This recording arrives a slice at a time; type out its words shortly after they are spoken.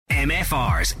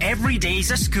MFR's Every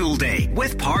Day's a School Day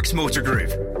with Parks Motor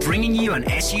Group, bringing you an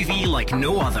SUV like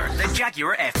no other, the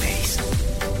Jaguar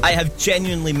F-Pace. I have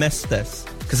genuinely missed this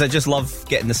because I just love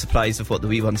getting the surprise of what the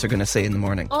wee ones are going to say in the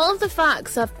morning. All of the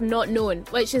facts I've not known,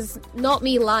 which is not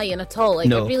me lying at all. I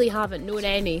really haven't known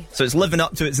any. So it's living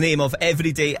up to its name of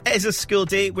Every Day is a School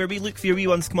Day, where we look for your wee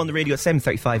ones to come on the radio at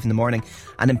 7:35 in the morning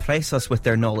and impress us with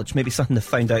their knowledge. Maybe something they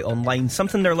found out online,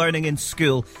 something they're learning in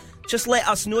school. Just let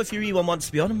us know if your wee one wants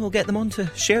to be on and we'll get them on to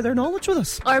share their knowledge with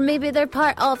us. Or maybe they're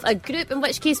part of a group, in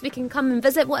which case we can come and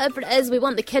visit. Whatever it is, we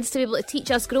want the kids to be able to teach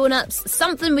us grown-ups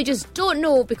something we just don't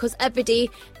know, because every day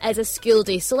is a school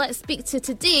day. So let's speak to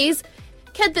today's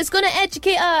kid that's going to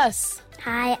educate us.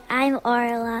 Hi, I'm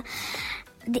Orlagh,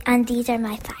 and these are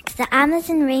my facts. The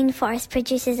Amazon rainforest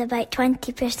produces about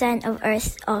 20% of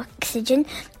Earth's oxygen.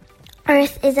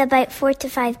 Earth is about 4 to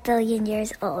 5 billion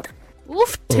years old.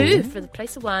 Oof, two for the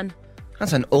price of one.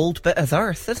 That's an old bit of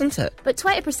Earth, isn't it? But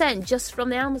 20% just from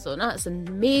the Amazon, that's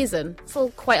amazing. It's all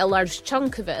quite a large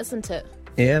chunk of it, isn't it?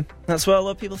 Yeah, that's what a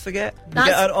lot of people forget. We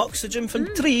get our oxygen from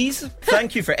trees.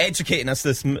 Thank you for educating us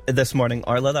this morning,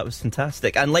 Orlagh. That was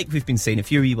fantastic. And like we've been saying,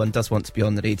 if your wee one does want to be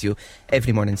on the radio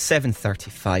every morning,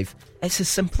 7:35, it's as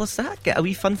simple as that. Get a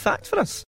wee fun fact for us.